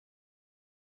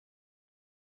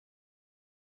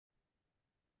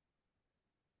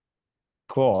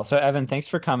Cool. So, Evan, thanks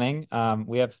for coming.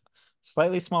 We have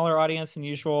slightly smaller audience than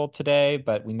usual today,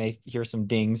 but we may hear some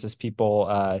dings as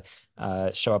people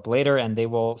show up later, and they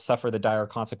will suffer the dire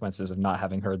consequences of not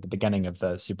having heard the beginning of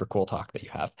the super cool talk that you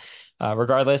have.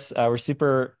 Regardless, we're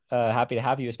super happy to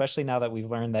have you, especially now that we've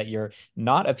learned that you're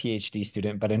not a PhD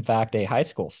student, but in fact a high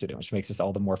school student, which makes this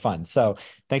all the more fun. So,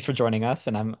 thanks for joining us,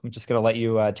 and I'm just going to let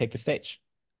you take the stage.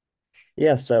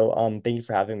 Yeah, thank you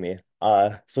for having me.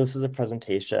 So this is a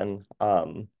presentation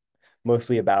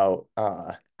mostly about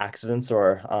accidents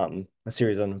or a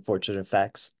series of unfortunate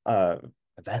events. I've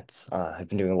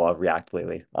been doing a lot of React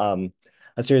lately. A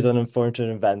series of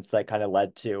unfortunate events that kind of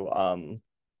led to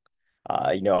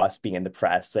us being in the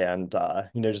press and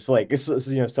just like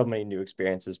so many new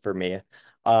experiences for me.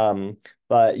 Um,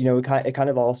 but it kind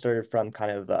of all started from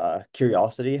kind of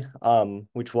curiosity,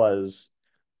 which was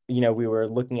we were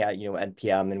looking at,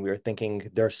 NPM and we were thinking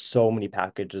there's so many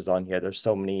packages on here. There's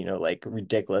so many, like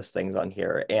ridiculous things on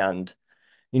here. And,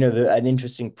 an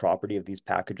interesting property of these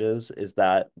packages is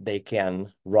that they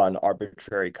can run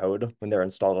arbitrary code when they're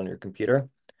installed on your computer.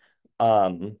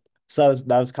 Um, so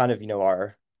that was kind of,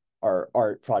 our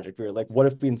art project. We were like, what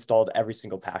if we installed every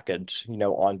single package,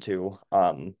 onto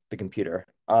the computer?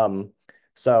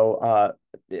 So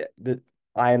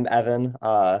I'm Evan.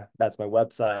 That's my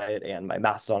website and my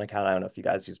Mastodon account. I don't know if you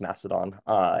guys use Mastodon,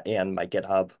 and my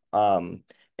GitHub.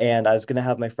 And I was gonna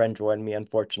have my friend join me.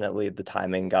 Unfortunately, the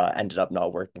timing ended up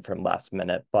not working for him last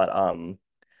minute, but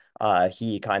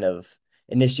he kind of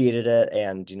initiated it,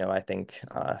 and I think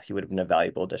he would have been a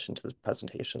valuable addition to this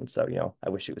presentation. So I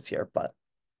wish he was here, but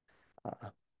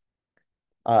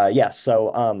uh, yeah. This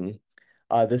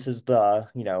is the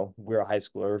we're a high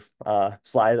schooler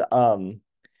slide.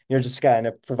 Just to kind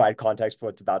of provide context for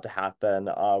what's about to happen.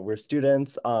 We're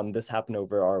students. This happened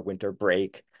over our winter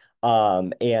break.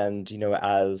 And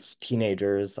as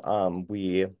teenagers,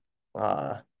 we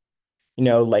uh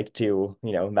like to,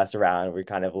 mess around. We're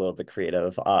kind of a little bit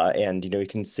creative. And, you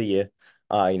can see,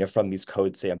 from these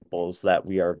code samples that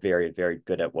we are very, very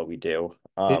good at what we do.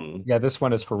 Yeah, this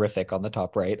one is horrific on the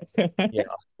top right. Yeah,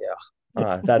 yeah.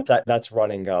 That's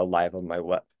running live on my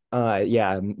web.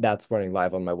 Yeah, that's running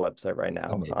live on my website right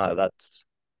now. Amazing.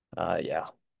 Yeah.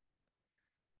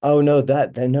 Oh no, no,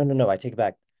 no, no. I take it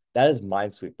back. That is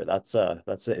Minesweeper. That's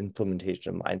the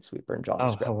implementation of Minesweeper in Oh,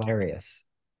 JavaScript. hilarious.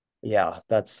 Yeah,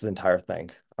 that's the entire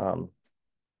thing.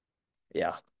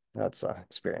 Yeah, that's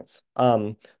experience.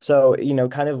 So even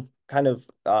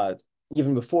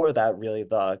before that, really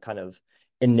the kind of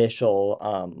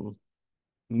initial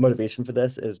motivation for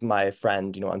this is my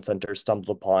friend, on Center stumbled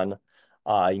upon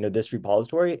this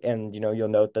repository, and you'll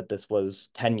note that this was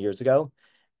 10 years ago.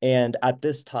 And at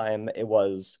this time it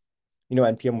was,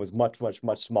 NPM was much, much,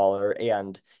 much smaller,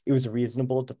 and it was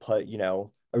reasonable to put,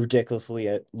 a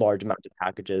ridiculously large amount of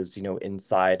packages,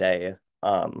 inside a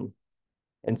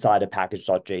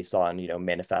package.json,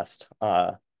 manifest.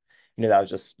 That was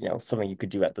just, something you could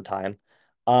do at the time.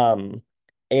 Um,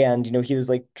 and he was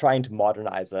like trying to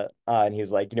modernize it. And he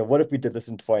was like, what if we did this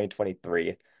in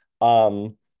 2023?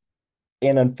 Um,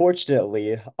 and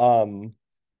unfortunately,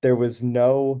 there was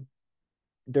no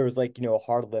there was like, a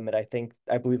hard limit.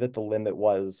 I believe that the limit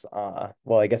was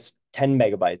well, I guess 10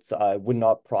 megabytes would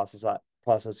not process,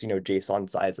 JSON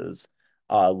sizes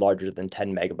larger than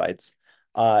 10 megabytes.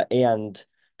 And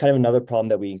kind of another problem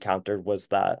that we encountered was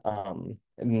that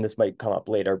and this might come up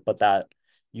later, but that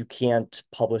you can't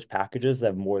publish packages that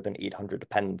have more than 800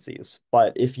 dependencies.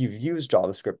 But if you've used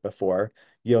JavaScript before,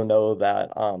 you'll know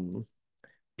that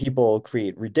people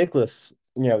create ridiculous,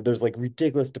 there's like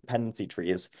ridiculous dependency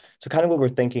trees. So kind of what we're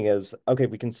thinking is, okay,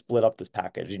 we can split up this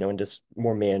package, in just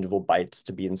more manageable bytes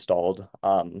to be installed,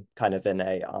 kind of in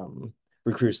a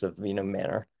recursive,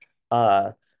 manner.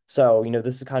 Uh,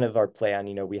 this is kind of our plan.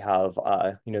 We have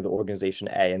the organization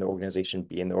A and the organization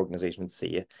B and the organization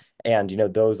C. And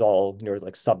those all,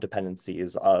 like sub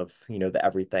dependencies of, the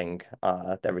everything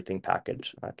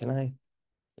package. Can I?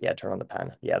 Yeah, turn on the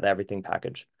pen. Yeah, the everything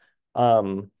package.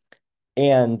 Um,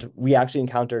 and we actually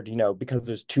encountered, because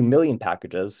there's 2 million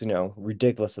packages,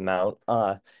 ridiculous amount,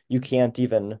 you can't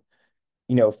even,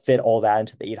 fit all that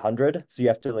into the 800. So you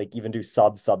have to like even do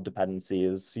sub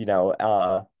dependencies,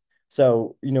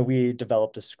 so, we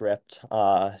developed a script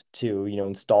to,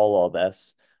 install all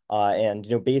this. And,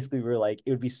 basically we were like,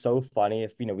 it would be so funny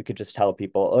if, we could just tell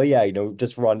people, oh yeah,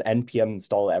 just run npm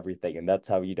install everything. And that's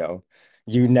how,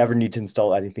 you never need to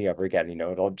install anything ever again,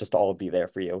 it'll just all be there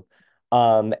for you.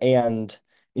 And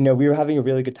we were having a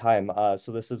really good time.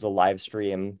 So this is a live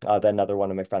stream that another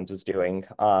one of my friends was doing.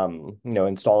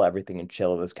 Install everything and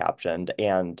chill was captioned,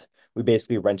 and we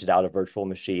basically rented out a virtual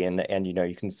machine, and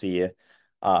you can see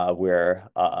we're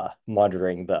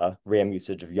monitoring the RAM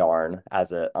usage of Yarn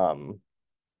as it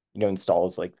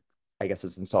installs like I guess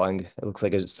it's installing it looks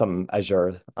like some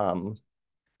Azure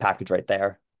package right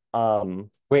there. Um,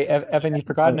 Wait, Evan, you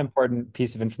forgot uh, an important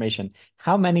piece of information.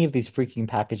 How many of these freaking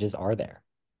packages are there?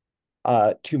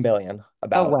 2 million Oh,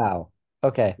 about. wow.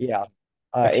 Okay. Yeah.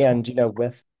 Okay. And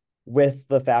with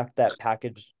the fact that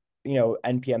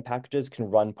NPM packages can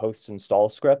run post install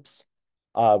scripts,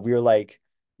 we were like,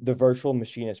 the virtual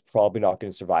machine is probably not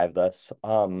going to survive this.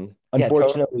 Yeah,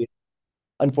 totally.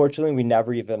 Unfortunately, we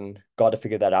never even got to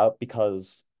figure that out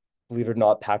because, believe it or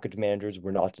not, package managers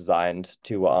were not designed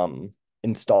to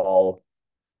install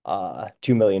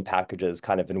 2 million packages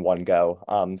kind of in one go.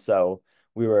 So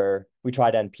we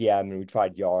tried NPM and we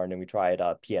tried Yarn and we tried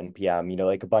PNPM,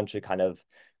 like a bunch of kind of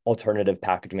alternative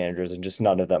package managers, and just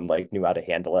none of them like knew how to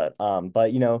handle it.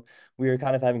 But we were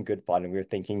kind of having good fun, and we were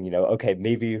thinking, okay,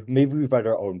 maybe we write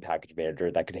our own package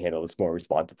manager that can handle this more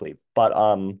responsibly. But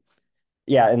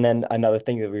yeah, and then another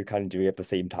thing that we were kind of doing at the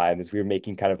same time is we were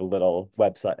making kind of a little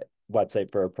website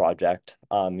for a project,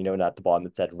 and at the bottom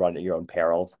it said run at your own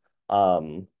peril.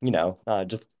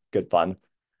 Just good fun.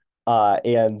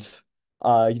 And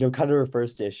kind of our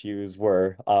first issues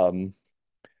were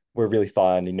really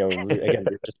fun. Again, we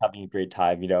were just having a great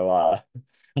time, oh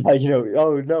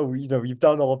no, you've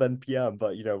done all of NPM,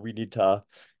 but we need to,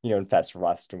 infest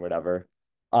Rust and whatever.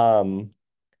 Um,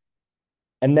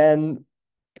 and then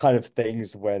kind of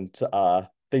things went a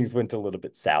little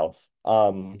bit south.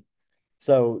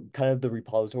 So kind of the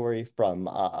repository from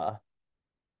how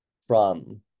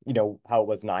it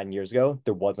was 9 years ago,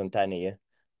 there wasn't any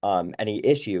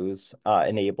issues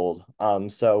enabled.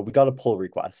 So we got a pull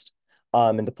request.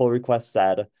 And the pull request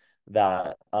said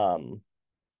that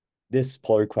this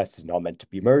pull request is not meant to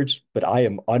be merged, but I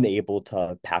am unable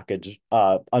to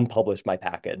unpublish my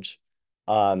package.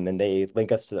 And they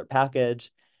link us to their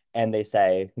package and they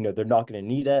say, they're not going to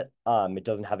need it. It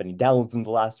doesn't have any downloads in the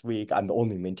last week. I'm the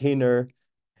only maintainer.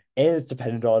 And it's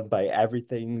dependent on by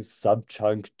everything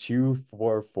subchunk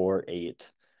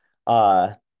 2448.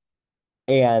 Uh,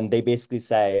 and they basically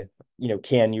say,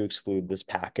 can you exclude this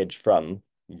package from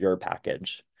your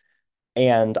package?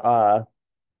 And kind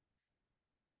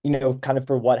of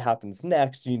for what happens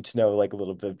next, you need to know like a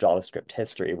little bit of JavaScript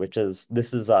history, which is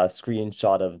this is a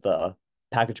screenshot of the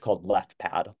package called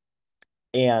leftpad.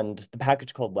 And the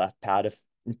package called leftpad, if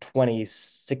in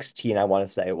 2016, I want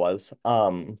to say it was,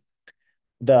 I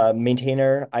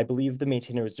believe the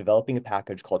maintainer was developing a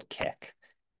package called Kick,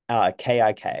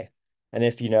 KIK. And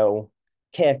if you know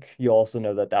Kick, you also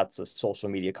know that that's a social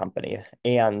media company.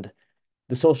 And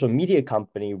the social media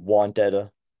company wanted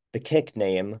the Kick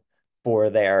name for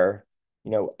their,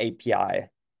 API.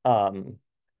 Um,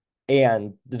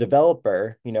 and the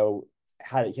developer, he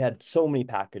had so many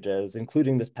packages,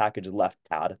 including this package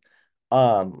leftpad.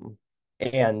 Um,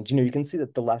 and you can see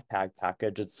that the leftpad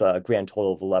package, it's a grand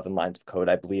total of 11 lines of code,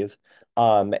 I believe.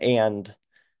 And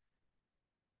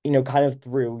kind of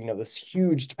through, this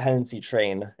huge dependency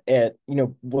train, it,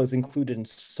 was included in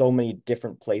so many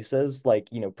different places, like,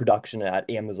 production at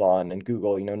Amazon and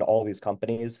Google, and all these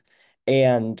companies.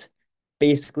 And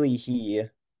basically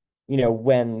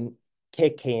when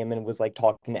Kick came and was like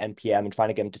talking to NPM and trying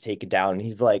to get him to take it down, and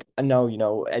he's like,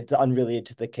 no, it's unrelated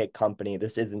to the Kick company.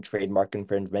 This isn't trademark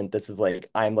infringement. This is like,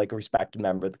 I'm like a respected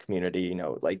member of the community,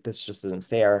 like this just isn't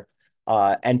fair.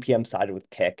 NPM sided with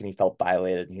Kick and he felt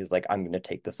violated and he's like, I'm gonna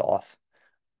take this off.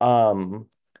 Um,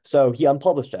 so he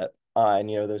unpublished it. And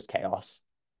there's chaos.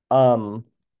 Um,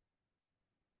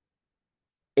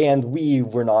 and we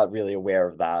were not really aware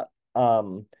of that.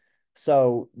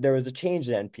 So there was a change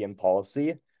in NPM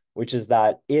policy, which is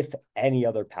that if any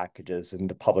other packages in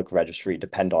the public registry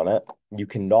depend on it, you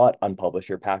cannot unpublish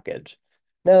your package.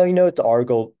 Now, it's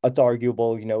arguable,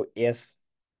 if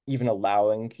even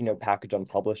allowing, package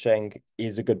unpublishing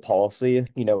is a good policy,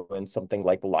 in something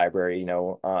like the library,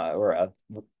 or a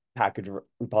package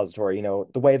repository,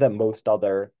 the way that most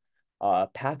other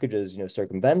packages,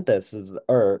 circumvent this is,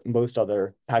 or most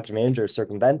other package managers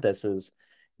circumvent this is,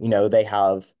 they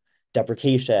have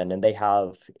deprecation and they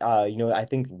have, I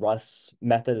think Rust's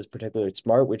method is particularly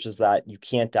smart, which is that you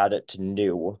can't add it to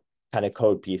new kind of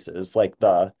code pieces. Like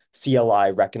the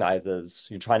CLI recognizes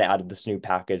you're trying to add this new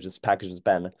package. This package has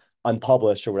been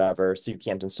unpublished or whatever, so you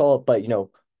can't install it, but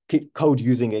code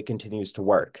using it continues to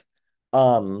work.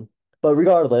 Um, but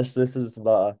regardless, this is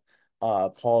the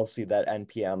policy that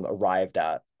NPM arrived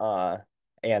at,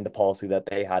 and the policy that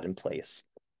they had in place.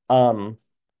 Um,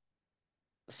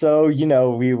 so,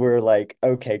 we were like,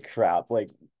 okay, crap, like,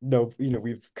 no,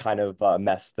 we've kind of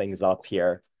messed things up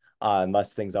here,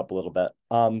 messed things up a little bit.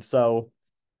 So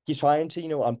he's trying to,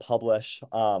 unpublish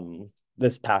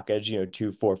this package,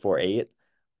 2448.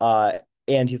 Uh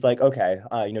and he's like, okay,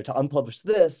 to unpublish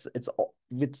this,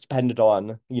 it's dependent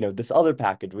on, this other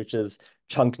package, which is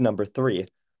chunk number 3.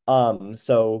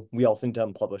 So we also need to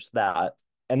unpublish that.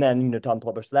 And then, to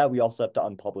unpublish that, we also have to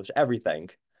unpublish everything.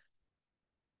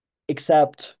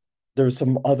 Except there's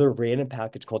some other random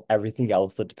package called everything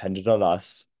else that depended on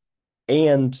us.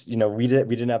 And, we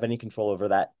didn't have any control over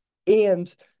that.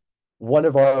 And one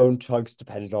of our own chunks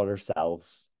depended on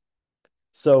ourselves.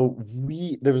 So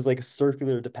there was like a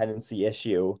circular dependency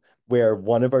issue where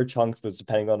one of our chunks was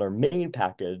depending on our main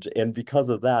package, and because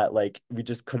of that, like we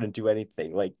just couldn't do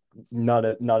anything. Like none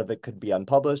of it could be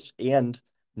unpublished, and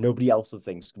nobody else's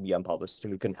things could be unpublished,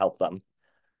 and we couldn't help them.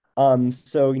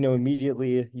 So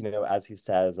immediately, as he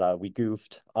says, we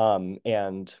goofed,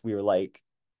 and we were like,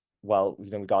 well, we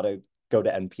gotta go to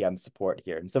NPM support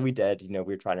here. And so we did, we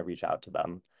were trying to reach out to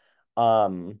them.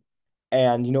 Um,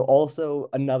 and also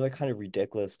another kind of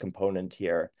ridiculous component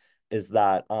here is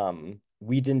that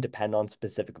we didn't depend on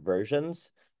specific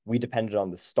versions. We depended on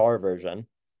the star version.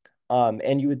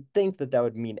 And you would think that that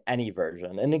would mean any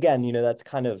version. And again, that's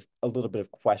kind of a little bit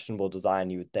of questionable design,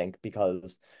 you would think,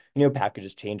 because,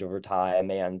 packages change over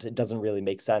time and it doesn't really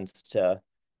make sense to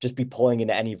just be pulling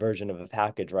into any version of a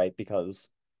package, right? Because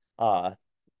uh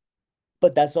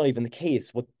but that's not even the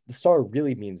case. What the star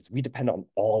really means is we depend on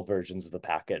all versions of the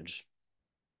package.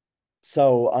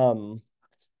 So,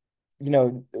 you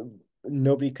know,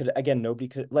 nobody could,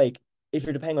 like, if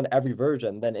you're depending on every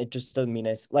version, then it just doesn't mean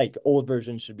it's like old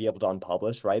versions should be able to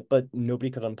unpublish, right? But nobody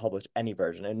could unpublish any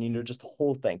version. And, just the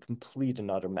whole thing, complete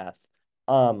and utter mess.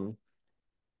 Um,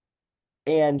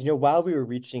 and while we were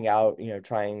reaching out,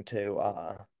 trying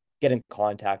to get in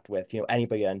contact with,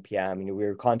 anybody at NPM, we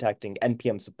were contacting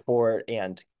NPM support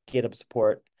and GitHub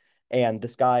support. And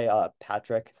this guy,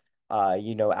 Patrick,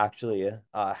 actually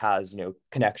has,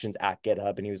 connections at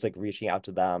GitHub, and he was like reaching out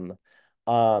to them.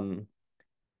 Um,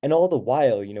 and all the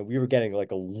while, we were getting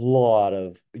like a lot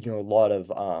of,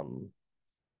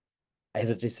 I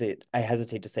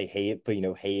hesitate to say hate, but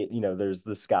hate, there's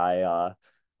this guy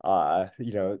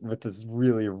with this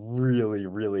really, really,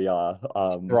 really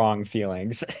Strong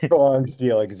feelings. strong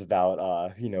feelings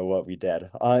about what we did.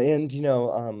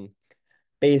 And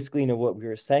basically, what we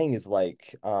were saying is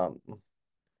like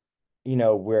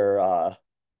we're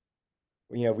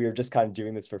we were just kind of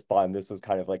doing this for fun. This was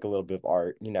kind of like a little bit of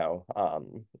art,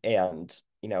 and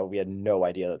we had no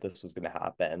idea that this was going to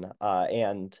happen.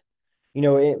 And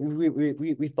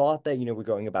we thought that we're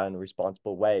going about it in a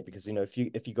responsible way because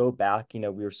if you go back, we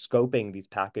were scoping these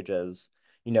packages,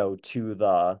 to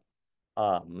the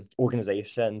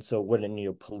organization, so it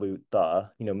wouldn't pollute the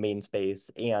main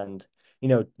space. And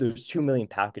there's 2 million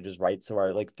packages, right? So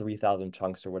our like 3,000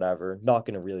 chunks or whatever not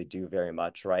going to really do very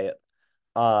much, right?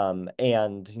 And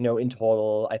in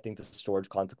total, I think the storage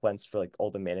consequence for like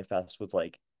all the manifest was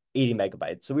like 80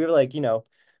 megabytes. So we were like,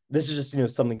 this is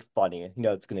just, something funny,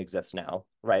 it's gonna exist now,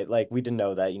 right? Like we didn't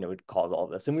know that, it would cause all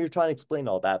this. And we were trying to explain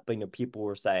all that, but people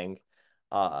were saying,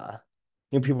 uh,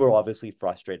 people were obviously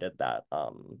frustrated that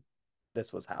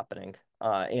this was happening.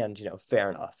 And fair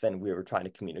enough. And we were trying to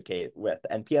communicate with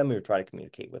NPM, we were trying to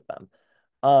communicate with them.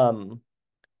 Um,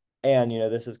 and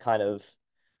this is kind of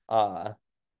uh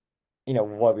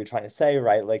what we're trying to say,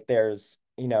 right? Like there's,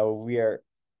 we're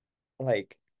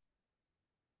like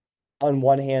on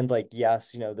one hand, like,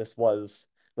 yes, this was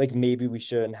like maybe we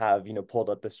shouldn't have, pulled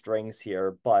up the strings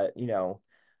here, but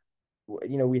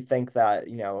we think that,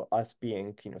 us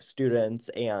being, students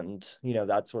and,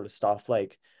 that sort of stuff,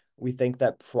 like we think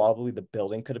that probably the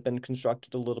building could have been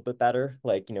constructed a little bit better.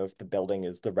 Like, if the building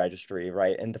is the registry,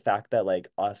 right? And the fact that like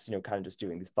us, kind of just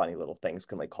doing these funny little things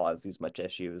can like cause these much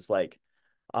issues, like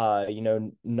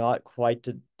not quite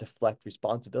to deflect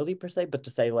responsibility per se, but to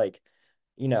say like,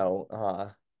 you know, uh,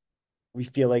 we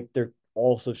feel like there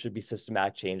also should be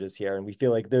systematic changes here. And we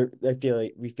feel like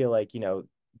we feel like,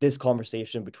 this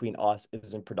conversation between us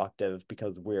isn't productive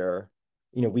because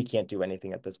we can't do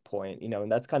anything at this point,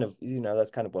 and that's kind of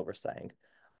what we're saying.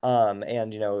 And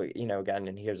again,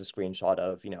 and here's a screenshot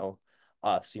of,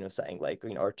 us, saying like,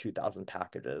 our 2,000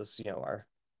 packages, are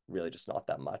really just not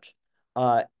that much.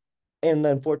 Uh, and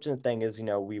the unfortunate thing is,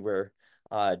 we were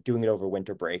doing it over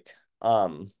winter break.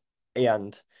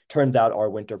 And turns out our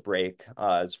winter break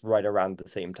is right around the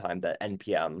same time that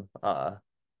NPM's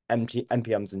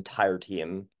entire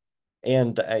team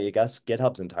and I guess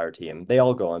GitHub's entire team, they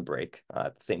all go on break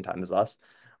at the same time as us.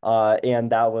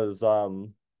 And that was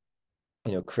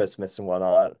Christmas and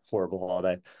whatnot, horrible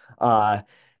holiday.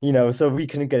 So we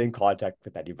couldn't get in contact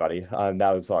with anybody.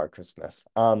 That was our Christmas.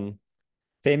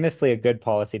 Famously a good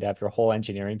policy to have your whole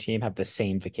engineering team have the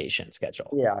same vacation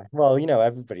schedule. Yeah, well,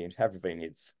 everybody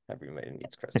needs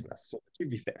Christmas. So, to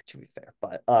be fair,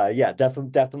 but yeah,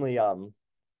 definitely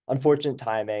unfortunate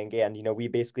timing, and we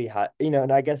basically had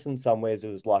and I guess in some ways it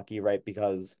was lucky, right?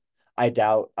 Because I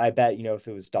bet if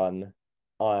it was done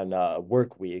on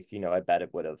work week, I bet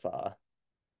it would have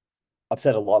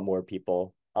upset a lot more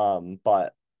people.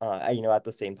 But at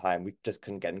the same time, we just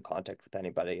couldn't get in contact with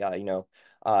anybody.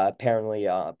 Apparently,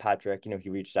 Patrick, he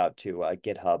reached out to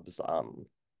GitHub's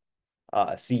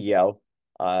CEO.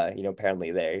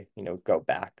 Apparently they, go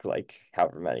back like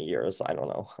however many years. I don't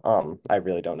know. I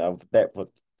really don't know that what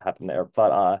happened there,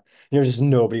 but just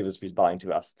nobody was responding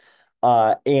to us.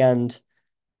 And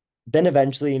then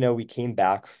eventually, we came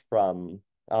back from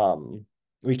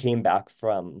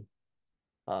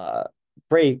uh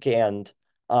break, and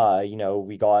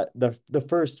we got the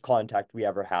first contact we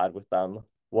ever had with them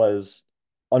was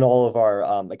on all of our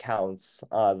accounts.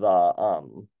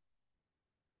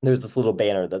 There's this little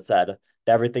banner that said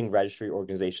the everything registry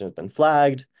organization has been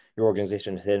flagged. Your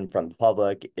organization is hidden from the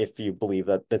public. If you believe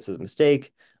that this is a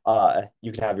mistake,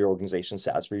 you can have your organization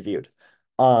status reviewed.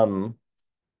 Um,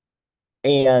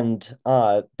 and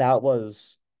that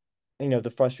was,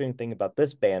 the frustrating thing about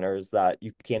this banner is that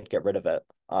you can't get rid of it.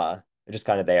 It's just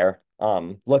kind of there.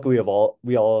 Luckily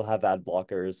we all have ad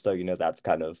blockers, so that's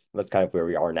kind of where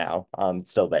we are now. It's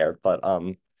still there, but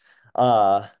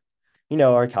uh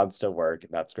our accounts still work.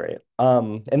 That's great.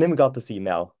 And then we got this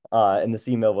email. And this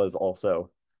email was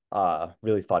also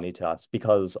really funny to us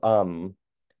because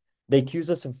they accused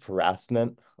us of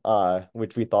harassment,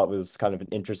 which we thought was kind of an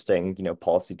interesting,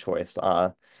 policy choice.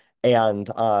 And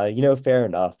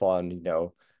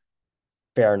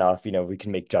fair enough, we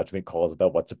can make judgment calls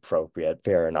about what's appropriate,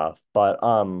 fair enough. But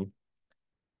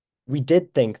we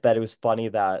did think that it was funny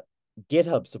that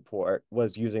GitHub support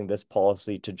was using this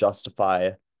policy to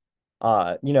justify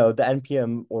the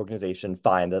NPM organization,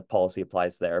 fine, that policy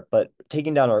applies there, but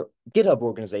taking down our GitHub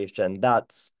organization,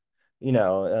 that's,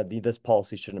 this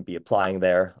policy shouldn't be applying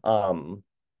there.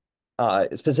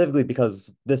 Specifically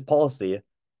because this policy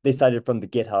they cited from the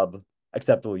GitHub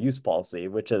acceptable use policy,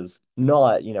 which is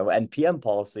not, NPM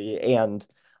policy, and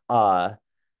uh,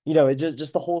 it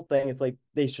just the whole thing is like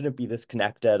they shouldn't be this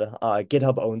connected.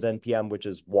 GitHub owns NPM, which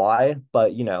is why,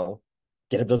 but GitHub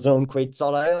doesn't own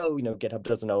crates.io, GitHub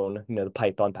doesn't own, the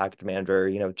Python package manager,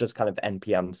 just kind of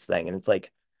NPM's thing. And it's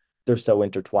like they're so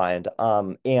intertwined.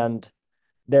 And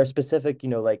their specific,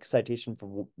 like citation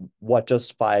for what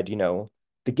justified,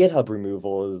 the GitHub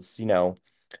removal is,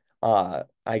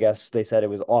 I guess they said it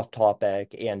was off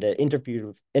topic and it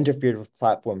interfered with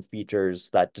platform features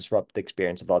that disrupt the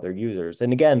experience of other users.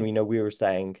 And again, we were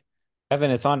saying,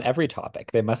 Evan, it's on every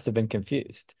topic. They must have been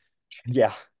confused.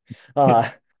 yeah, uh,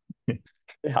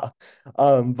 yeah,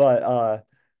 but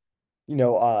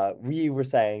we were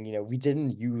saying, we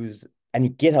didn't use any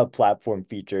GitHub platform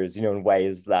features, in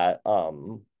ways that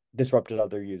disrupted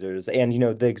other users. And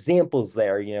the examples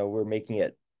there, we're making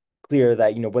it clear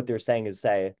that, what they're saying is,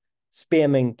 say,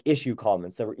 spamming issue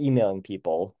comments that were emailing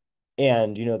people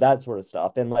and that sort of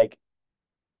stuff. And like,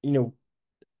 you know,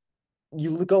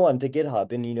 you go on to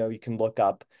GitHub and you can look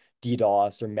up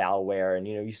DDoS or malware, and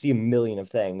you see a million of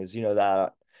things,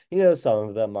 that some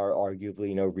of them are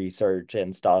arguably, research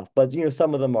and stuff, but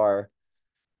some of them are,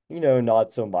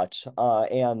 not so much.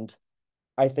 And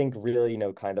I think really,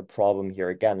 kind of problem here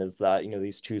again is that,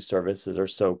 these two services are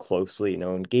so closely,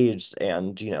 engaged,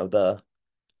 and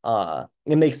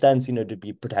it makes sense, to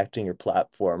be protecting your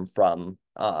platform from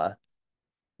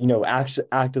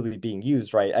actively being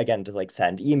used, right? Again, to like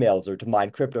send emails or to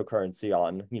mine cryptocurrency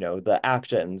on, the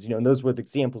actions, and those were the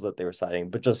examples that they were citing,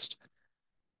 but just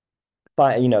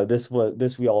but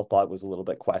this we all thought was a little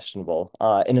bit questionable.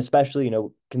 And especially,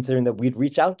 considering that we'd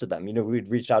reached out to them, we'd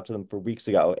reached out to them for weeks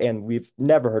ago and we've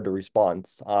never heard a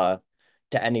response to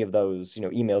any of those,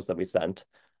 emails that we sent.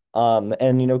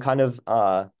 And kind of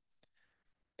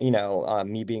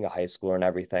me being a high schooler and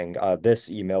everything, this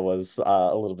email was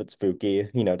a little bit spooky,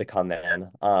 to come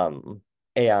in.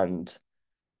 And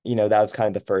that was kind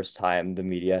of the first time the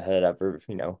media had ever,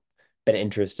 been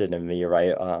interested in me,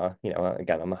 right?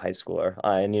 Again, I'm a high schooler,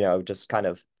 and just kind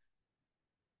of,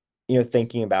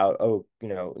 thinking about, oh,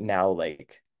 now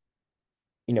like,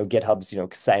 GitHub's,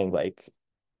 saying like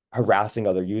harassing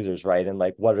other users, right? And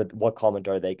like, what comment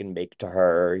are they gonna make to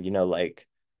her? Like,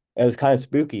 it was kind of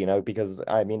spooky, because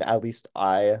I mean, at least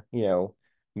I,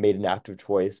 made an active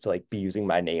choice to like be using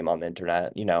my name on the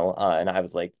internet, and I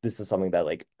was like, this is something that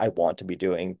like I want to be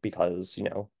doing because,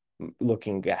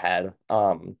 looking ahead.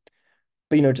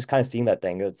 But just kind of seeing that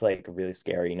thing, it's like really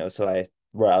scary, so I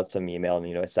wrote out some email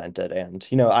and I sent it, and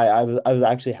I was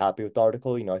actually happy with the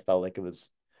article. I felt like it was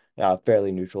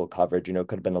fairly neutral coverage.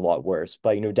 Could have been a lot worse,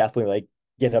 but definitely like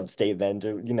GitHub statement.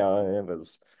 It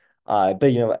was, but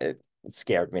it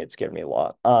scared me. It scared me a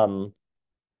lot. And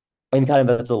kind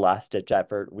of as a last ditch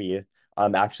effort, we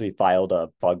actually filed a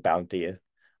bug bounty,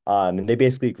 and they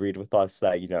basically agreed with us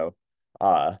that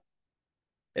uh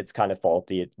it's kind of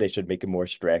faulty. They should make it more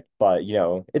strict, but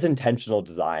it's intentional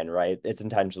design, right? It's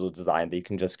intentional design that you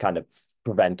can just kind of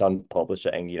prevent on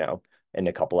publishing, in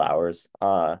a couple hours.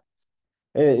 Another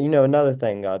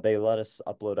thing, they let us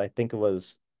upload, they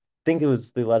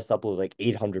let us upload like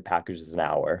 800 packages an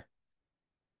hour.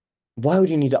 Why would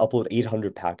you need to upload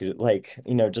 800 packages? Like,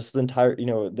 just the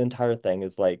entire thing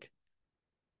is like,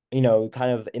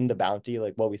 kind of in the bounty,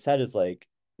 like what we said is like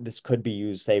this could be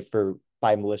used, say, for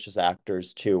by malicious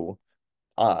actors to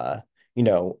uh, you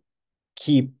know,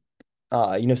 keep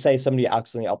say somebody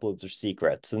accidentally uploads their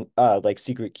secrets and like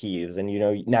secret keys, and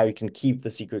now you can keep the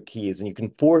secret keys and you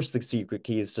can force the secret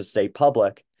keys to stay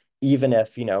public, even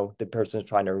if the person is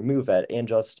trying to remove it. And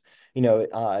just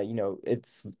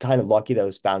it's kind of lucky that it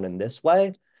was found in this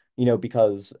way,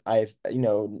 because I've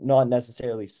not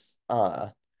necessarily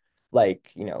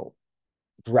like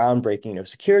groundbreaking,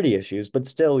 security issues, but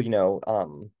still,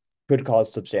 could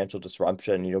cause substantial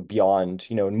disruption, beyond,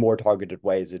 in more targeted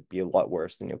ways, it'd be a lot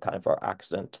worse than, kind of our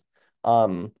accident.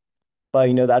 Um,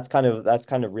 but that's kind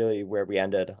of really where we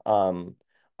ended.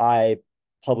 I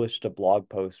published a blog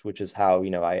post, which is how,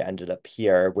 I ended up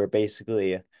here, where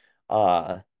basically,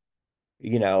 uh,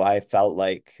 I felt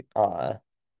like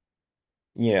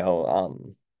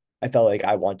I felt like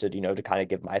I wanted, to kind of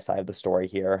give my side of the story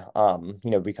here,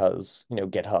 because,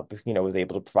 GitHub, was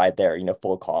able to provide their,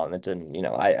 full comment, and,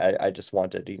 I just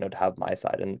wanted, to have my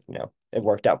side, and, it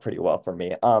worked out pretty well for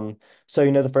me.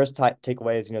 So, the first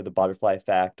takeaway is, the butterfly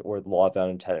effect, or the law of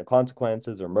unintended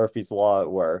consequences, or Murphy's law,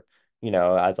 or,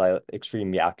 as I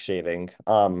extreme yak shaving.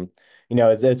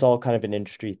 It's all kind of an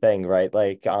industry thing, right?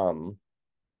 Like, as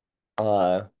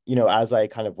I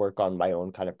kind of work on my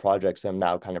own kind of projects, I'm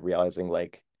now kind of realizing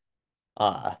like,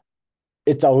 uh,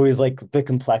 it's always like the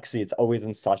complexity, it's always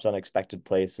in such unexpected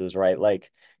places, right?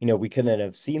 Like, we couldn't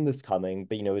have seen this coming,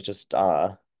 but it's just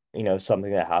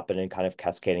something that happened in kind of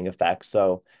cascading effects.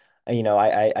 So,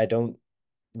 I don't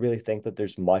really think that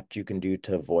there's much you can do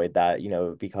to avoid that,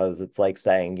 because it's like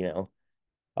saying,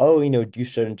 oh, you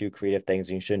shouldn't do creative things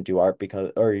and you shouldn't do art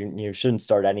because, or you shouldn't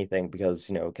start anything because,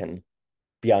 it can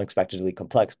be unexpectedly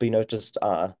complex. But it's just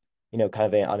kind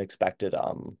of an unexpected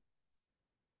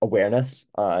awareness,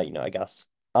 I guess.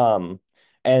 And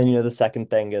the second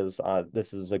thing is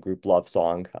this is a group love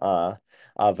song of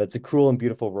It's a Cruel and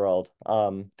Beautiful World.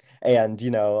 And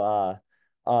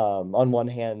on one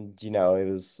hand, it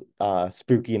was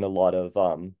spooky in a lot of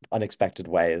unexpected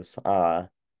ways. And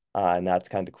that's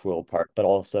kind of the cruel part. But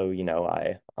also,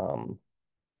 I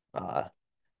uh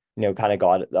kind of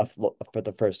got for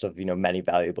the first of, many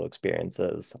valuable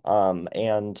experiences.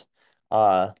 And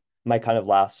uh, my kind of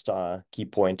last key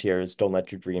point here is don't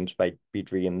let your dreams be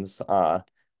dreams. And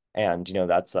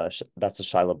that's a Shia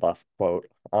LaBeouf quote.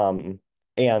 And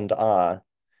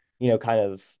kind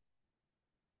of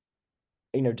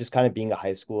just kind of being a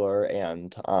high schooler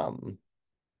and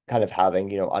kind of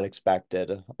having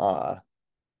unexpected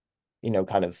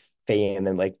kind of fame,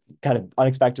 and like kind of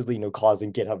unexpectedly,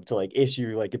 causing GitHub to like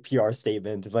issue like a PR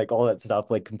statement and like all that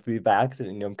stuff, like completely by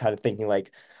accident. I'm kind of thinking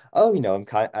like, oh, I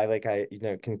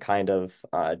can kind of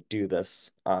do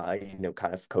this kind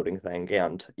of coding thing.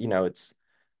 And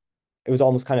it was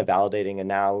almost kind of validating. And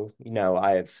now,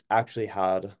 I've actually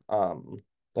had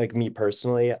like me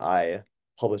personally, I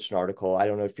published an article. I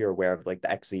don't know if you're aware of like the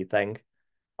XZ thing.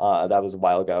 That was a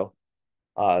while ago.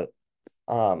 Uh,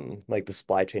 like the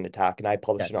supply chain attack, and I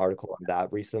published an Yes. article on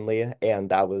that recently, and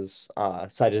that was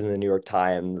cited in the New York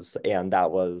Times, and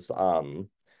that was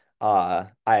I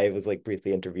was like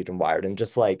briefly interviewed in Wired, and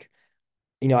just like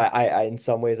I in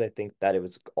some ways I think that it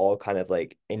was all kind of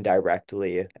like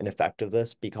indirectly an effect of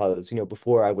this, because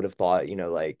before I would have thought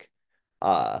like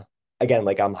uh again,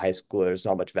 like I'm a high schooler, there's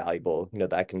not much valuable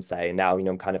that I can say. Now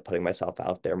I'm kind of putting myself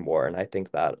out there more, and I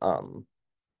think that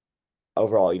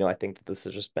overall, I think that this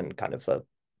has just been kind of a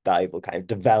valuable kind of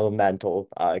developmental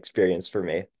experience for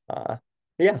me.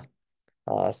 Yeah.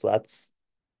 So that's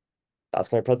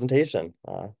my presentation.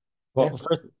 Yeah. Well,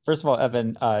 first of all,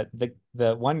 Evan,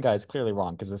 the one guy's clearly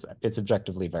wrong because it's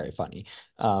objectively very funny.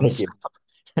 Thank So you.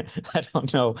 I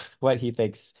don't know what he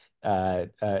thinks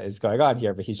is going on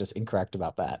here, but he's just incorrect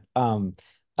about that.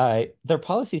 Their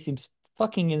policy seems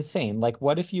fucking insane. Like,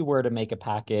 what if you were to make a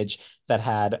package that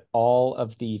had all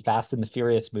of the Fast and the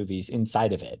Furious movies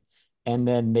inside of it? and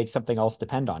then make something else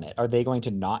depend on it? Are they going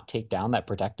to not take down that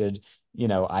protected,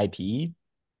 IP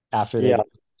after they Yeah. get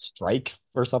strike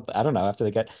or something? I don't know, after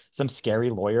they get some scary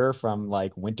lawyer from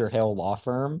like Winter Hill law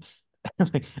firm.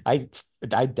 I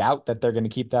I doubt that they're going to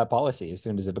keep that policy as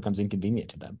soon as it becomes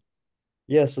inconvenient to them.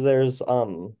 Yeah, so there's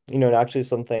and actually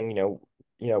something,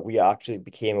 we actually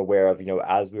became aware of,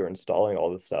 as we were installing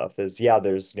all this stuff is yeah,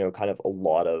 there's, kind of a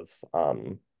lot of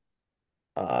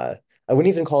uh I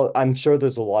wouldn't even call it, I'm sure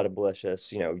there's a lot of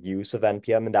malicious, use of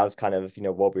NPM, and that was kind of,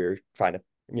 what we were trying to,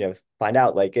 find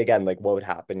out, like again, like what would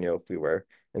happen, if we were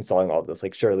installing all this,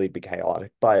 like surely it'd be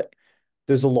chaotic. But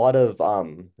there's a lot of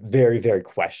very, very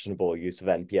questionable use of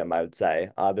NPM, I would say.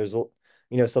 There's a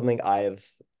something I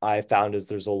found is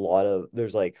there's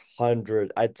like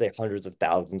I'd say hundreds of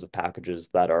thousands of packages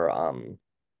that are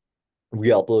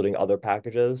re-uploading other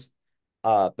packages,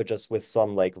 but just with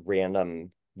some like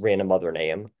random other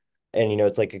name. And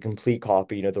it's like a complete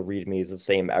copy, the README is the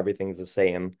same, everything's the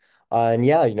same. And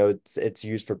yeah, it's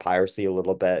used for piracy a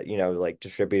little bit, like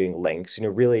distributing links,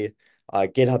 really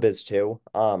GitHub is too.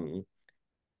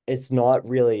 It's not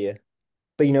really,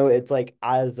 but it's like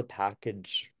as a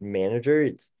package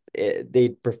manager,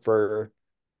 they'd prefer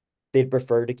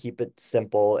to keep it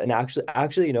simple. And actually,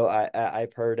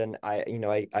 I've heard, and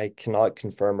I cannot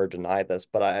confirm or deny this,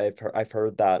 but I've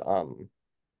heard that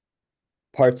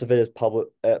parts of it is public,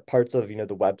 parts of the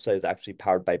website is actually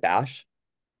powered by Bash,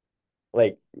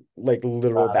 like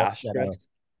literal Wow, that's Bash ghetto. script.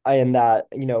 And that,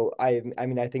 I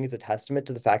mean, I think it's a testament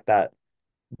to the fact that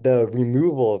the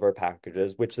removal of our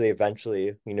packages, which they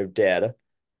eventually, did,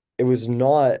 it was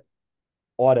not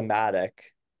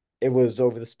automatic. It was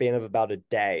over the span of about a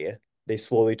day. They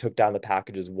slowly took down the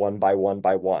packages one by one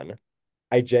by one.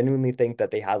 I genuinely think that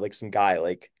they had like some guy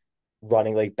like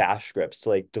running like bash scripts to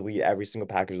like delete every single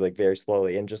package like very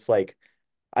slowly, and just like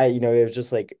it was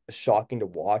just like shocking to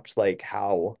watch like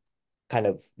how kind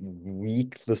of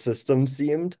weak the system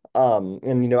seemed.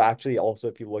 And actually also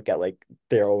if you look at like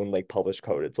their own like published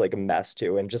code, it's like a mess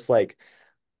too. And just like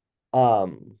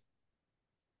um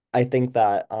I think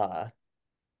that kind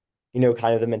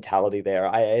of the mentality there.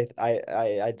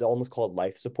 I'd almost call it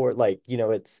life support. Like,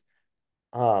 it's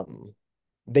um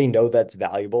they know that's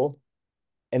valuable,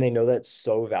 and they know that's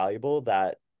so valuable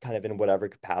that kind of in whatever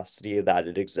capacity that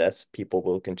it exists, people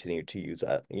will continue to use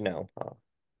it. Yeah.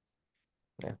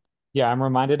 Yeah, I'm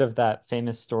reminded of that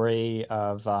famous story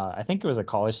of I think it was a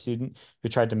college student who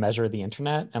tried to measure the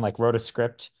internet and like wrote a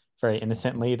script very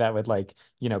innocently that would like,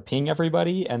 ping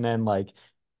everybody, and then like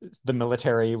the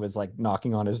military was like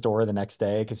knocking on his door the next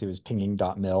day because he was pinging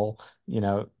 .mil,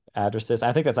 addresses.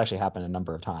 I think that's actually happened a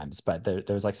number of times, but there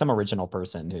was like some original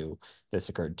person who this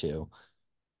occurred to.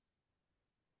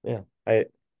 Yeah. I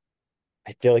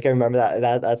feel like I remember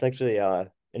that's actually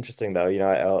interesting though.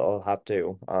 I'll have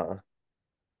to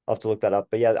look that up.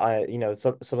 But yeah,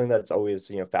 something that's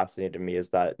always, fascinated me is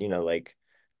that, like,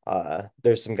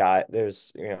 there's some guy,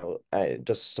 there's,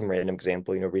 just some random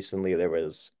example, recently there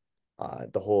was,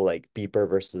 the whole like Beeper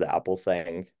versus Apple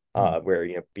thing, Hmm. where,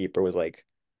 Beeper was like,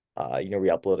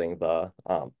 re-uploading or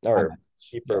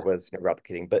iMessage. Beeper Yeah. was,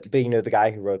 replicating, but, the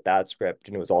guy who wrote that script,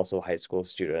 was also a high school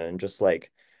student, and just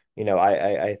like,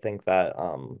 I think that,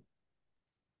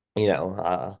 you know,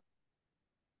 uh,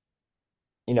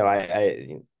 you know,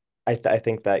 I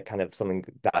think that kind of something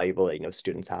valuable that,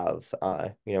 students have,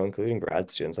 including grad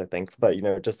students, I think, but,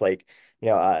 just like,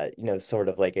 sort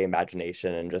of like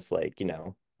imagination, and just like,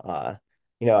 I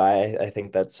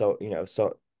think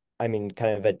that I mean,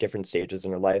 kind of at different stages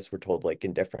in our lives, we're told like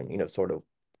in different, sort of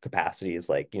capacities,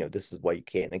 like, this is what you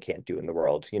can and can't do in the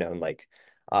world, and like,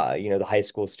 the high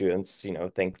school students,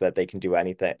 think that they can do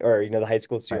anything, or, the high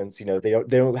school Right. students, they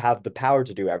don't have the power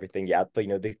to do everything yet, but,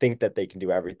 they think that they can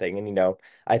do everything. And,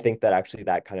 I think that actually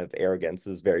that kind of arrogance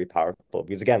is very powerful,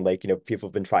 because again, like, people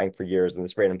have been trying for years, and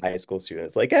this random high school student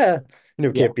is like, Yeah.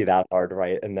 can't be that hard,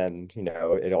 right? And then,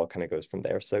 it all kind of goes from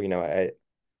there. So, I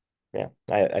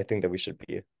think that we should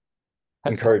be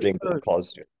encouraging the college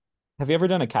students. Have you ever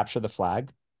done a capture the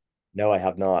flag? No, I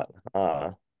have not.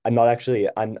 I'm not actually.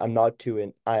 I'm not too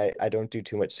in. I don't do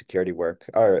too much security work.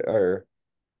 Or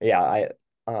yeah.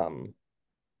 Um.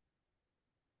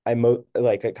 I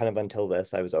like kind of until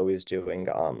this, I was always doing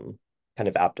kind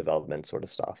of app development sort of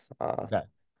stuff. Okay.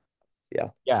 Yeah.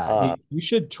 Yeah, Uh. you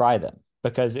should try them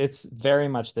because it's very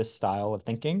much this style of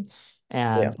thinking.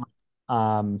 Yeah. And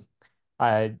um,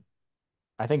 I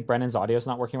I think Brennan's audio is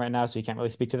not working right now, so he can't really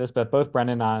speak to this, but both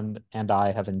Brennan and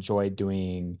I have enjoyed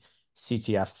doing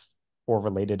CTF or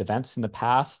related events in the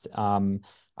past.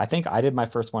 I think I did my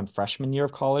first one freshman year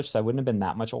of college, so I wouldn't have been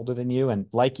that much older than you. And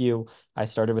like you, I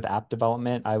started with app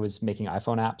development. I was making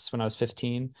iPhone apps when I was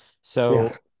 15. Yeah,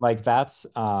 So like that's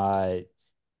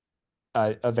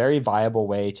a very viable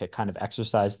way to kind of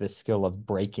exercise this skill of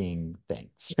breaking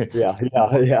things. yeah,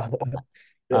 yeah, yeah.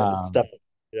 Yeah, it's Um, definitely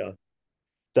yeah,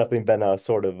 definitely been a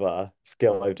sort of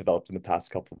skill I've developed in the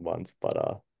past couple of months.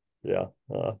 But yeah.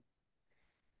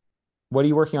 what are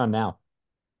you working on now?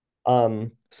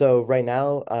 So right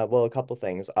now, well, a couple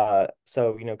things.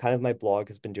 So kind of my blog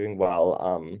has been doing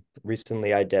well.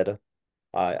 Recently I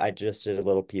just did a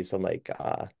little piece on like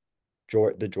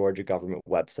the Georgia government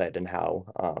website and how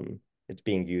it's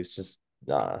being used just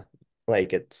uh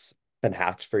like it's been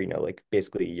hacked for like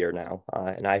basically a year now.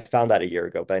 And I found that a year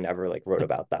ago, but I never like wrote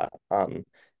about that.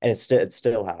 And it's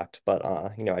still hacked, but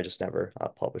I just never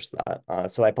published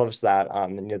that. So I published that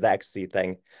the XZ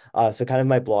thing. So kind of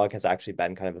my blog has actually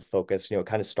been kind of a focus,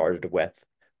 kind of started with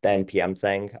the NPM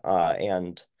thing.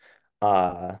 And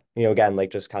again, like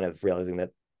just kind of realizing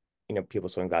that people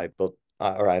something valuable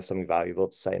or I have something valuable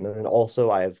to say. And then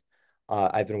also I've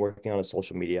been working on a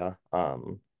social media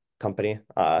company,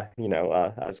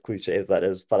 as cliche as that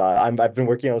is, but I've been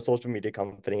working on a social media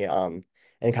company and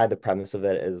kind of the premise of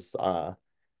it is uh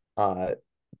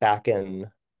back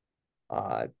in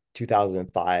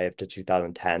 2005 to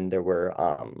 2010, there were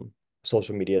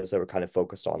social medias that were kind of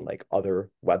focused on like other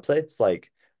websites,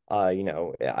 like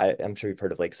I'm sure you've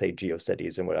heard of like say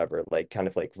GeoCities and whatever, like kind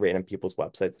of like random people's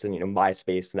websites and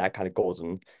MySpace and that kind of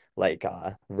golden like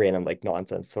random like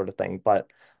nonsense sort of thing. But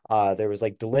there was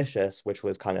like Delicious, which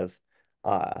was kind of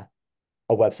uh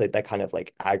a website that kind of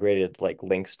like aggregated like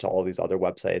links to all these other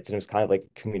websites, and it was kind of like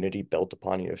a community built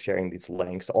upon sharing these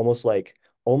links, almost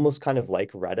kind of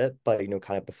like Reddit, but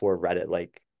kind of before Reddit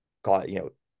like got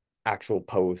actual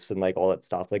posts and like all that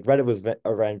stuff. Like Reddit was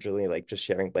originally like just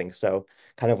sharing links, so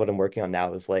kind of what I'm working on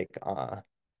now is like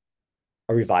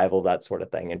a revival of that sort of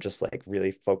thing, and just like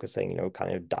really focusing,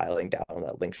 kind of dialing down on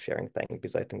that link sharing thing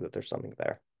because I think that there's something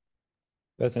there,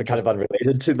 That's but kind of interesting.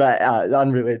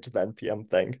 unrelated to the NPM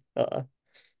thing.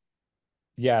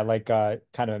 Yeah, like kind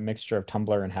of a mixture of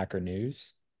Tumblr and Hacker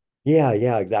News. Yeah,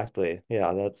 yeah, exactly.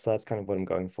 Yeah, that's kind of what I'm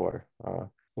going for. A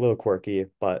little quirky,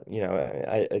 but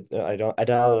I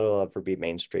doubt it'll ever be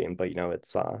mainstream, but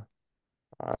it's So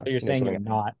you're saying you're something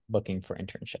not looking for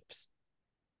internships.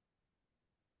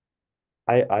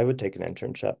 I would take an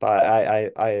internship.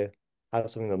 I have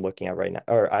something I'm looking at right now,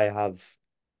 or I've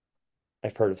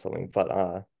heard of something, but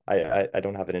I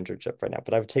don't have an internship right now,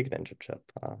 but I would take an internship.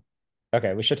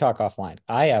 Okay, we should talk offline.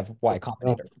 I have Y Oh,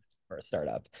 Combinator for a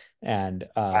startup, and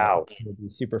wow. it would be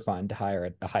super fun to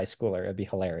hire a high schooler. It'd be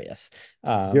hilarious.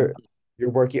 Um, You're you're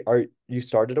working, are you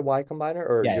started a Y combiner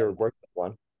or yeah, you're yeah, working with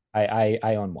one?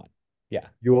 I own one. Yeah.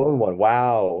 You own one.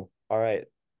 Wow. All right.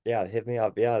 Yeah, hit me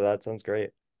up. Yeah, that sounds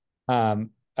great.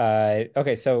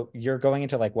 Okay, so you're going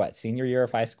into like what, senior year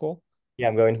of high school? Yeah,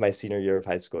 I'm going to my senior year of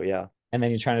high school. Yeah. And then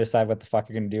you're trying to decide what the fuck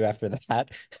you're going to do after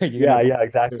that. Are you going Yeah, to yeah,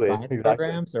 do exactly. science Exactly.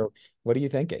 programs, or what are you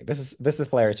thinking? This is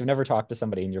hilarious. We've never talked to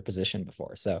somebody in your position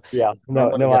before, so Yeah.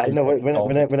 No, normally we no, get I these know like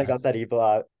when I got adults. that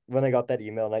email when I got that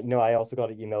email and I also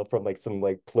got an email from like some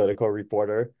like political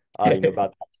reporter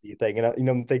about the FC thing and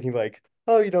I'm thinking like,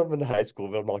 oh, I'm in high school,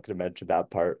 but I'm not going to mention that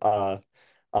part.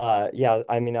 Yeah,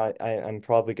 I mean I'm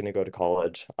probably going to go to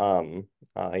college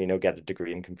get a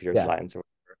degree in computer Yeah, science or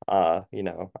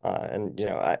and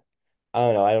I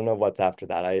don't know. I don't know what's after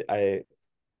that. I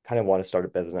kind of want to start a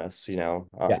business,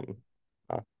 yeah,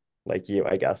 uh, like you,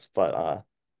 I guess. But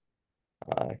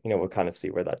we'll kind of see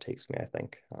where that takes me, I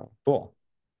think. cool.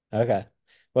 Okay.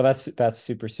 Well, that's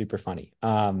super, super funny.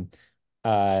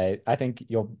 I think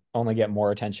you'll only get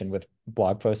more attention with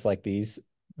blog posts like these.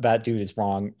 That dude is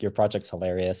wrong. Your project's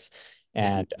hilarious.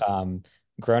 Mhm. And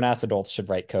grown ass adults should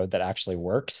write code that actually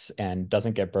works and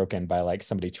doesn't get broken by like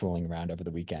somebody tooling around over the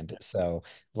weekend. So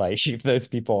like those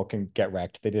people can get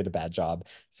wrecked. They did a bad job.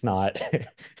 It's not,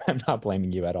 I'm not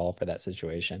blaming you at all for that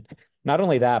situation. Not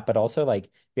only that, but also like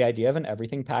the idea of an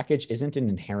everything package isn't an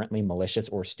inherently malicious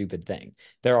or stupid thing.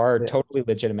 There are Yeah, totally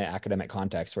legitimate academic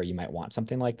contexts where you might want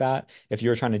something like that. If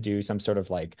you're trying to do some sort of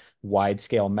like wide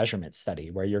scale measurement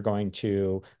study where you're going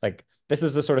to like, this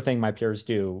is the sort of thing my peers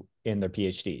do in their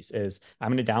PhDs is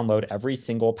I'm going to download every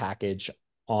single package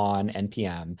on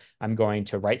NPM. I'm going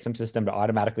to write some system to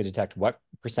automatically detect what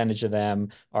percentage of them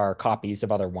are copies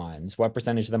of other ones, what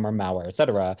percentage of them are malware, et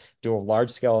cetera, do a large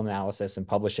scale analysis and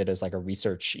publish it as like a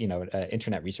research,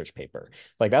 internet research paper.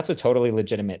 Like that's a totally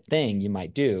legitimate thing you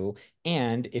might do.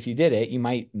 And if you did it, you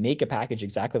might make a package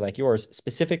exactly like yours,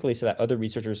 specifically so that other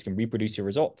researchers can reproduce your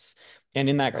results. And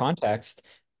in that right. context,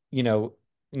 you know,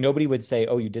 nobody would say,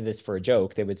 "Oh, you did this for a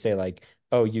joke." They would say like,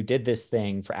 "Oh, you did this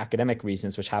thing for academic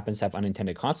reasons, which happens to have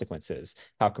unintended consequences.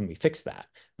 How can we fix that?"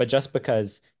 But just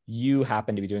because you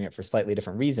happen to be doing it for slightly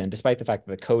different reason, despite the fact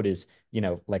that the code is,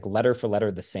 like letter for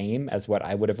letter the same as what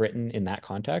I would have written in that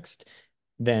context,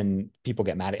 then people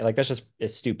get mad at like that's just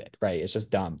it's stupid, right? It's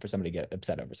just dumb for somebody to get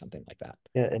upset over something like that.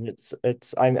 Yeah,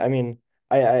 and I mean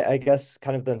I guess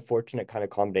kind of the unfortunate kind of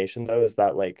combination though is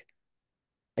that like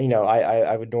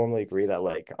I would normally agree that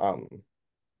like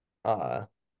uh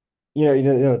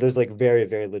there's like very,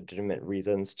 very legitimate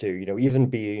reasons to, even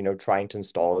be, trying to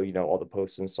install, all the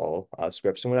post-install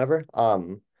scripts and whatever.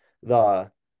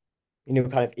 The,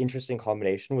 kind of interesting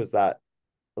combination was that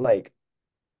like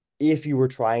if you were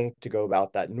trying to go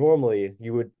about that normally,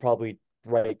 you would probably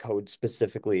write code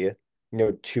specifically,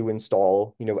 to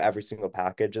install, every single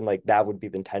package. And like that would be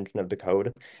the intention of the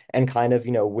code. And kind of,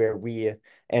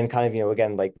 and kind of,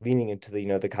 again, like leaning into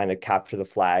the, the kind of capture the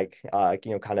flag,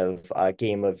 kind of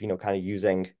game of, kind of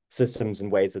using systems in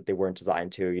ways that they weren't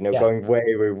designed to, Yeah. going way,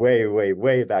 way, way, way,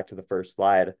 way back to the first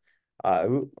slide.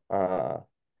 One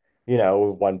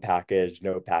package,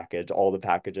 no package, all the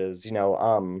packages,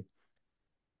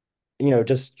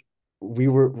 just we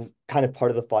were kind of part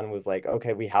of the fun was like,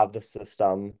 okay, we have the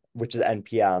system, which is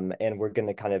NPM, and we're going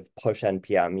to kind of push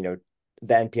NPM,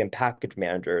 the NPM package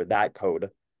manager, that code,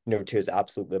 to its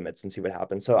absolute limits and see what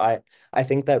happens. So I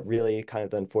think that really kind of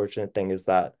the unfortunate thing is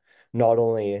that not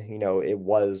only, it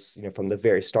was, from the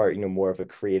very start, more of a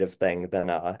creative thing than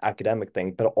a academic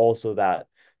thing, but also that,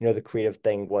 the creative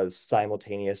thing was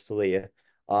simultaneously,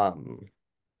 um,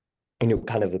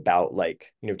 kind of about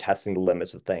like, testing the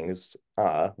limits of things,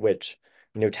 which,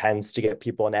 tends to get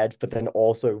people on edge, but then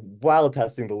also while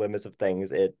testing the limits of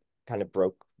things, it kind of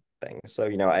broke things. So,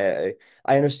 I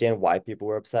understand why people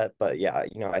were upset, but yeah,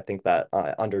 I think that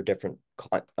under different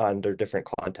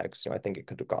contexts, I think it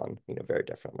could have gone, very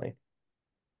differently.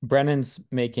 Brennan's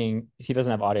making, he doesn't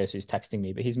have audio, so he's texting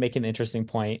me, but he's making the interesting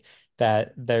point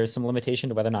that there's some limitation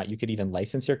to whether or not you could even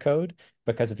license your code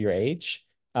because of your age.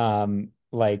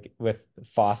 Like with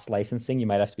FOSS licensing, you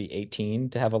might have to be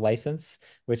 18 to have a license,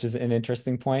 which is an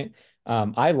interesting point.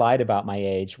 I lied about my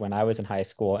age when I was in high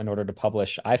school in order to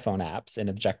publish iPhone apps in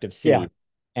Yeah, Objective-C.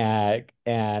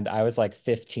 And I was like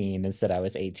 15 instead I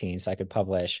was 18, so I could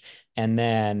publish. And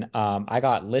then I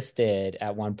got listed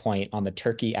at one point on the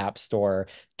Turkey App Store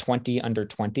 20 under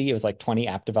 20. It was like 20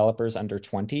 app developers under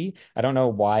 20. I don't know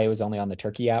why it was only on the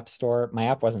Turkey App Store. My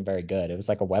app wasn't very good. It was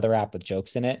like a weather app with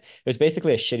jokes in it. It was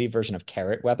basically a shitty version of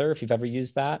Carrot Weather, if you've ever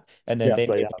used that. And then they yes,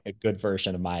 made yeah. like a good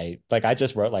version of like I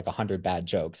just wrote like 100 bad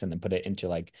jokes and then put it into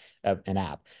like an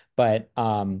app. But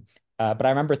I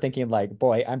remember thinking like,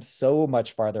 boy, I'm so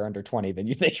much farther under 20 than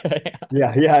you think I am.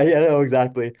 Yeah, yeah, yeah, no,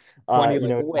 exactly. 20,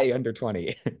 like way under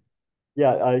 20.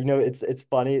 Yeah, it's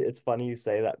funny you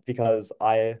say that because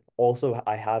I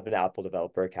have an Apple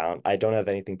developer account. I don't have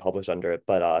anything published under it,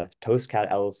 but ToastCat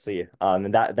LLC.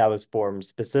 And that was formed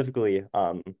specifically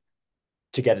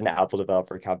to get an Apple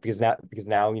developer account because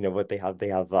now what they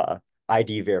have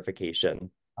ID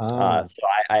verification. Ah. So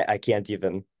I can't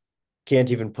even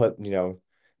put,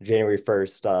 January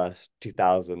 1st,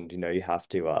 2000, you have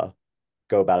to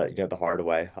go about it, the hard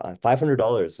way.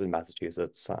 $500 in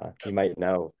Massachusetts, you might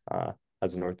know,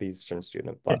 as a Northeastern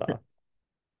student, but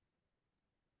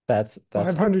That's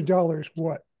 $500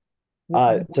 what?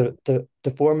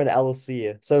 to form an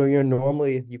LLC. So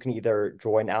normally you can either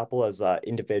join Apple as an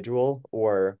individual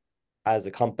or as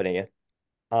a company.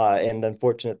 And the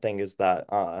unfortunate thing is that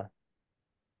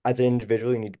as an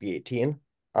individual you need to be 18.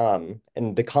 And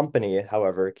the company,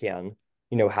 however, can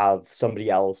have somebody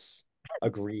else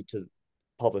agree to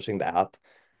publishing the app.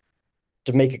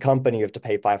 To make a company, you have to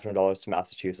pay $500 to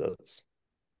Massachusetts.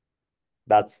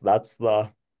 That's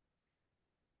the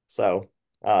so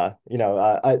the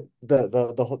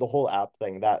whole app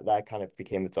thing that kind of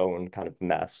became its own kind of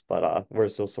mess, but we're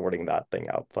still sorting that thing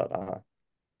out. But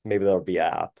maybe there'll be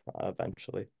an app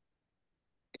eventually.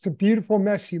 It's a beautiful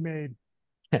mess you made.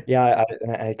 Yeah,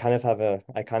 I kind of have a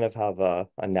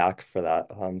knack for that.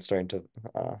 I'm starting to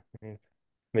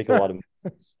make a lot of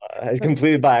messes.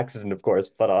 Completely by accident, of course,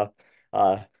 but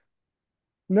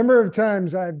Number of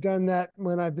times I've done that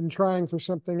when I've been trying for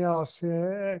something else.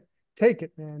 Take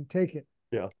it, man. Take it.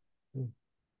 yeah.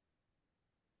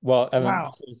 Well, Evan,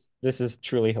 Wow. this is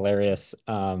truly hilarious.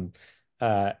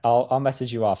 I'll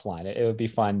message you offline. It would be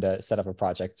fun to set up a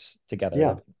project together. Yeah.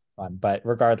 That'd be fun. But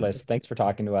regardless, thanks for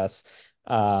talking to us.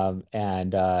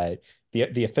 And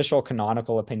the official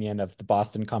canonical opinion of the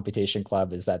Boston Computation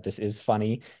Club is that this is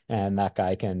funny and that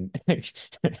guy can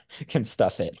can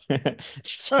stuff it.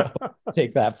 So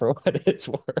take that for what it's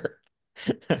worth.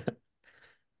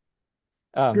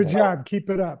 Good Well, job. Keep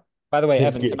it up. by the way,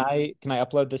 Thank Evan, you. can I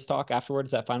upload this talk afterwards?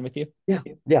 Is that fine with you? Yeah,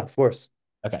 yeah, of course.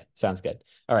 Okay, sounds good.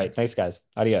 All right, thanks, guys.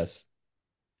 Adios.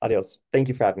 Adios. Thank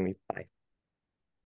you for having me. Bye.